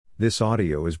This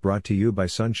audio is brought to you by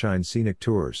Sunshine Scenic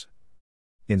Tours.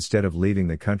 Instead of leaving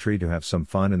the country to have some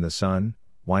fun in the sun,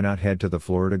 why not head to the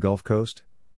Florida Gulf Coast?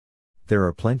 There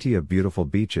are plenty of beautiful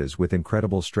beaches with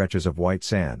incredible stretches of white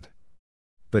sand.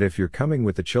 But if you're coming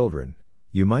with the children,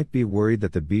 you might be worried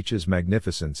that the beach's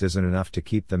magnificence isn't enough to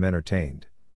keep them entertained.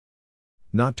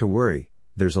 Not to worry,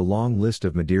 there's a long list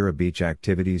of Madeira beach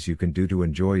activities you can do to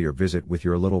enjoy your visit with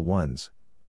your little ones.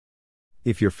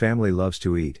 If your family loves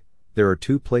to eat, there are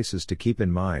two places to keep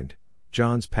in mind: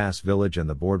 John's Pass Village and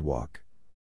the Boardwalk.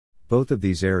 Both of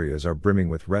these areas are brimming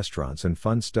with restaurants and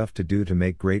fun stuff to do to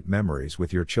make great memories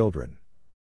with your children.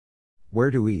 Where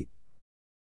to eat?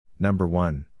 Number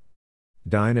 1.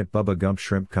 Dine at Bubba Gump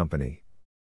Shrimp Company.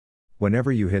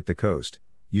 Whenever you hit the coast,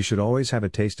 you should always have a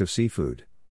taste of seafood.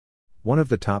 One of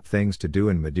the top things to do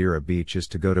in Madeira Beach is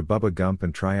to go to Bubba Gump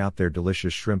and try out their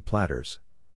delicious shrimp platters.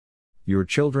 Your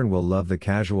children will love the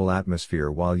casual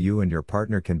atmosphere while you and your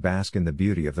partner can bask in the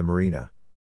beauty of the marina.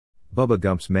 Bubba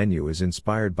Gump's menu is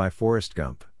inspired by Forrest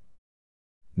Gump.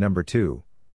 Number 2.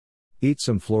 Eat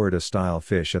some Florida-style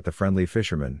fish at the Friendly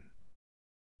Fisherman.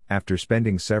 After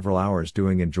spending several hours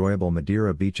doing enjoyable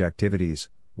Madeira Beach activities,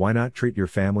 why not treat your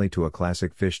family to a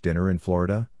classic fish dinner in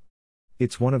Florida?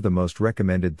 It's one of the most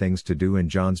recommended things to do in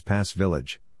John's Pass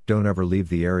Village. Don't ever leave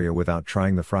the area without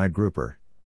trying the fried grouper.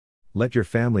 Let your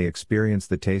family experience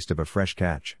the taste of a fresh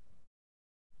catch.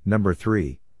 Number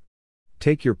 3.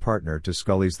 Take your partner to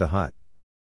Scully's the Hut.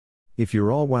 If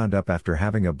you're all wound up after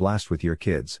having a blast with your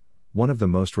kids, one of the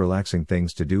most relaxing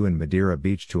things to do in Madeira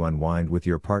Beach to unwind with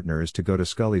your partner is to go to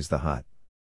Scully's the Hut.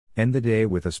 End the day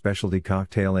with a specialty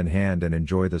cocktail in hand and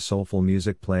enjoy the soulful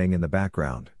music playing in the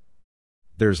background.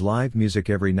 There's live music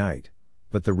every night,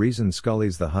 but the reason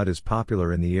Scully's the Hut is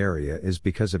popular in the area is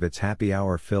because of its happy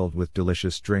hour filled with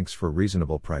delicious drinks for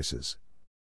reasonable prices.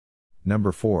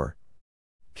 Number 4.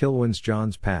 Kilwin's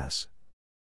John's Pass.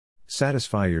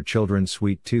 Satisfy your children's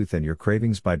sweet tooth and your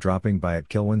cravings by dropping by at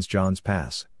Kilwin's John's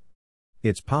Pass.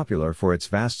 It's popular for its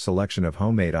vast selection of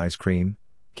homemade ice cream,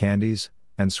 candies,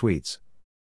 and sweets.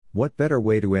 What better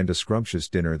way to end a scrumptious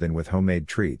dinner than with homemade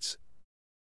treats?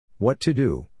 What to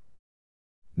do?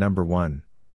 Number 1.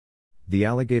 The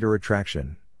Alligator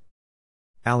Attraction.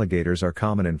 Alligators are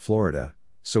common in Florida,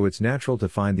 so it's natural to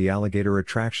find the alligator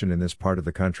attraction in this part of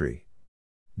the country.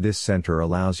 This center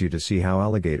allows you to see how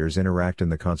alligators interact in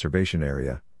the conservation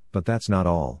area, but that's not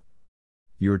all.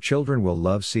 Your children will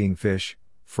love seeing fish,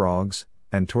 frogs,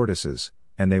 and tortoises,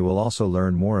 and they will also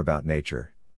learn more about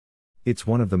nature. It's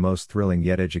one of the most thrilling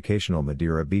yet educational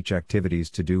Madeira Beach activities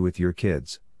to do with your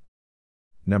kids.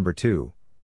 Number 2.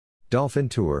 Dolphin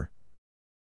Tour.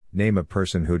 Name a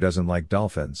person who doesn't like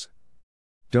dolphins.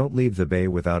 Don't leave the bay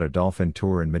without a dolphin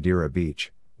tour in Madeira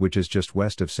Beach, which is just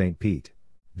west of St. Pete.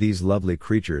 These lovely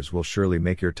creatures will surely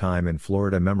make your time in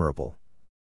Florida memorable.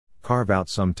 Carve out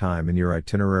some time in your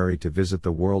itinerary to visit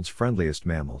the world's friendliest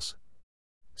mammals.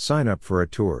 Sign up for a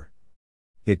tour.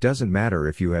 It doesn't matter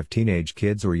if you have teenage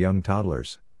kids or young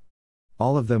toddlers.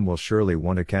 All of them will surely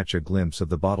want to catch a glimpse of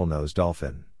the bottlenose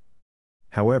dolphin.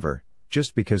 However,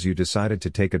 just because you decided to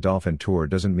take a dolphin tour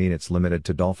doesn't mean it's limited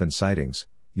to dolphin sightings.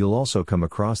 You'll also come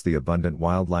across the abundant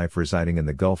wildlife residing in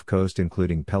the Gulf Coast,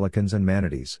 including pelicans and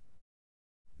manatees.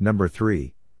 Number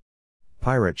 3.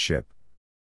 Pirate Ship.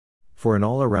 For an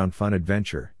all-around fun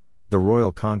adventure, the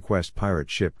Royal Conquest pirate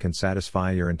ship can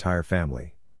satisfy your entire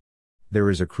family. There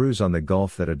is a cruise on the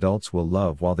Gulf that adults will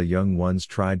love while the young ones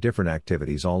try different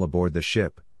activities all aboard the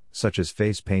ship, such as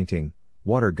face painting,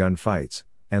 water gun fights,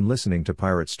 and listening to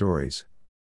pirate stories.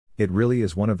 It really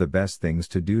is one of the best things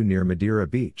to do near Madeira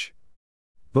Beach.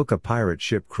 Book a pirate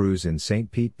ship cruise in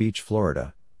St. Pete Beach,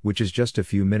 Florida, which is just a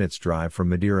few minutes' drive from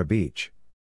Madeira Beach.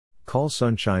 Call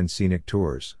Sunshine Scenic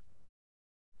Tours.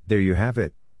 There you have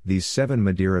it. These 7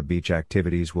 Madeira Beach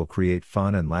activities will create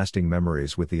fun and lasting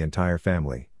memories with the entire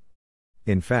family.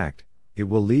 In fact, it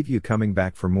will leave you coming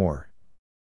back for more.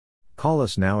 Call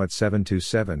us now at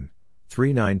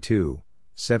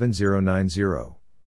 727-392-7090.